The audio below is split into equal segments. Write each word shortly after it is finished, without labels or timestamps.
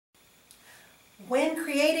When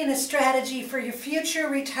creating a strategy for your future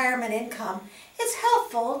retirement income, it's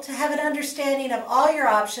helpful to have an understanding of all your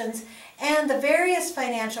options and the various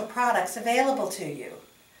financial products available to you.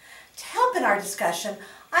 To help in our discussion,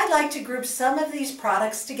 I'd like to group some of these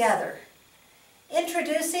products together.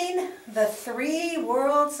 Introducing the 3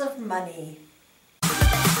 worlds of money.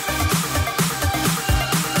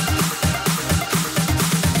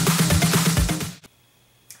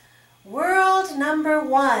 World number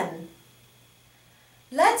 1.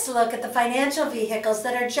 Let's look at the financial vehicles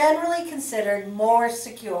that are generally considered more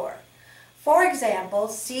secure. For example,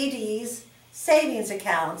 CDs, savings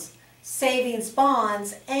accounts, savings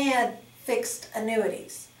bonds, and fixed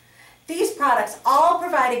annuities. These products all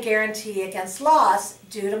provide a guarantee against loss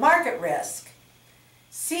due to market risk.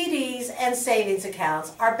 CDs and savings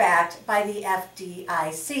accounts are backed by the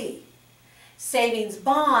FDIC. Savings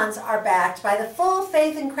bonds are backed by the full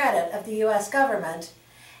faith and credit of the U.S. government,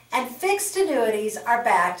 and fixed annuities are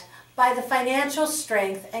backed by the financial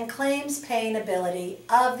strength and claims paying ability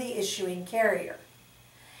of the issuing carrier.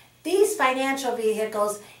 These financial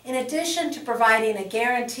vehicles, in addition to providing a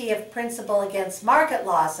guarantee of principal against market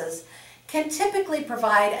losses, can typically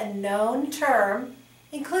provide a known term,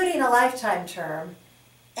 including a lifetime term,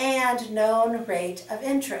 and known rate of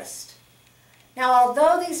interest. Now,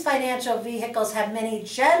 although these financial vehicles have many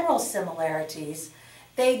general similarities,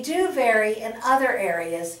 they do vary in other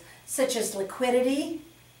areas such as liquidity,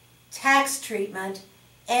 tax treatment,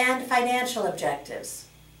 and financial objectives.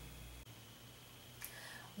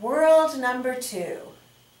 World number 2.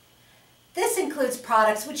 This includes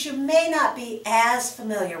products which you may not be as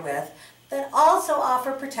familiar with that also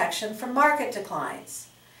offer protection from market declines.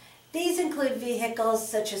 These include vehicles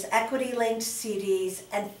such as equity-linked CDs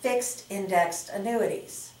and fixed-indexed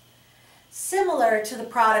annuities. Similar to the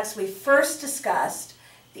products we first discussed,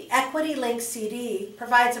 the equity-linked CD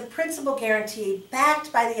provides a principal guarantee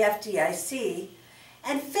backed by the FDIC,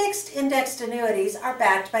 and fixed-indexed annuities are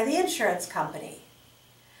backed by the insurance company.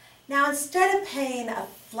 Now, instead of paying a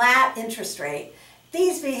flat interest rate,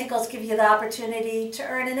 these vehicles give you the opportunity to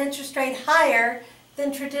earn an interest rate higher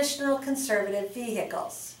than traditional conservative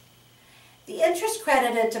vehicles. The interest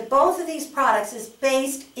credited to both of these products is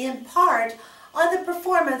based in part on the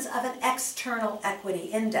performance of an external equity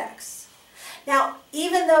index. Now,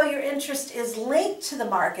 even though your interest is linked to the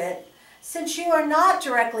market, since you are not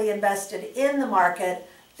directly invested in the market,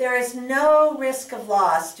 there is no risk of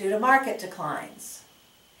loss due to market declines.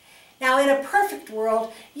 Now, in a perfect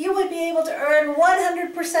world, you would be able to earn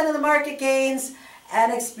 100% of the market gains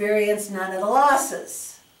and experience none of the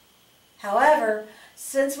losses. However,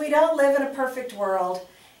 since we don't live in a perfect world,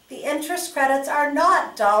 the interest credits are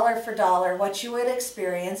not dollar for dollar what you would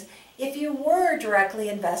experience if you were directly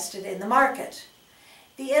invested in the market.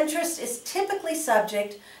 The interest is typically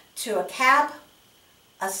subject to a cap,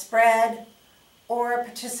 a spread, or a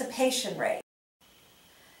participation rate.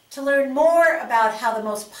 To learn more about how the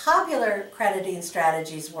most popular crediting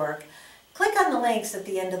strategies work, click on the links at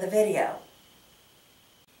the end of the video.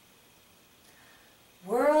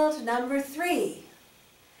 World number 3.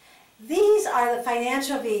 These are the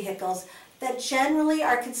financial vehicles that generally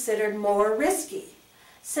are considered more risky,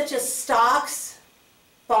 such as stocks,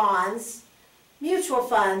 bonds, mutual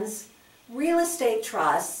funds, real estate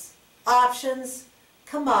trusts, options,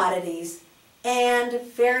 commodities, and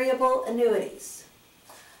variable annuities.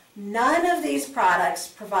 None of these products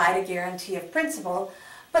provide a guarantee of principal,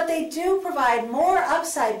 but they do provide more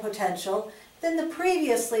upside potential than the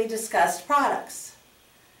previously discussed products.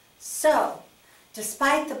 So,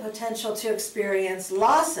 despite the potential to experience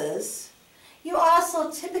losses, you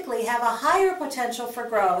also typically have a higher potential for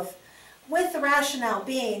growth, with the rationale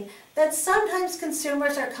being that sometimes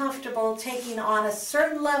consumers are comfortable taking on a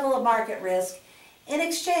certain level of market risk in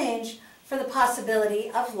exchange for the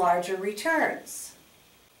possibility of larger returns.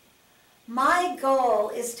 My goal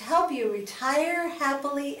is to help you retire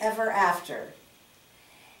happily ever after.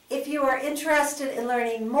 If you are interested in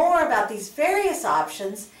learning more about these various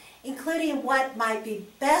options, including what might be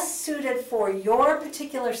best suited for your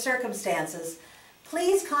particular circumstances,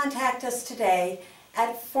 please contact us today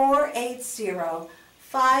at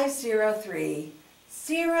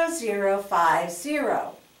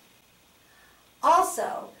 480-503-0050.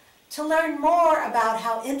 Also, to learn more about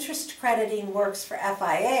how interest crediting works for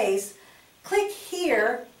FIAs, click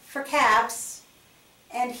here for caps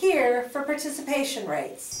and here for participation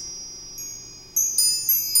rates.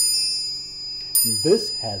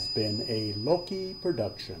 This has been a Loki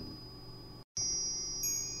production.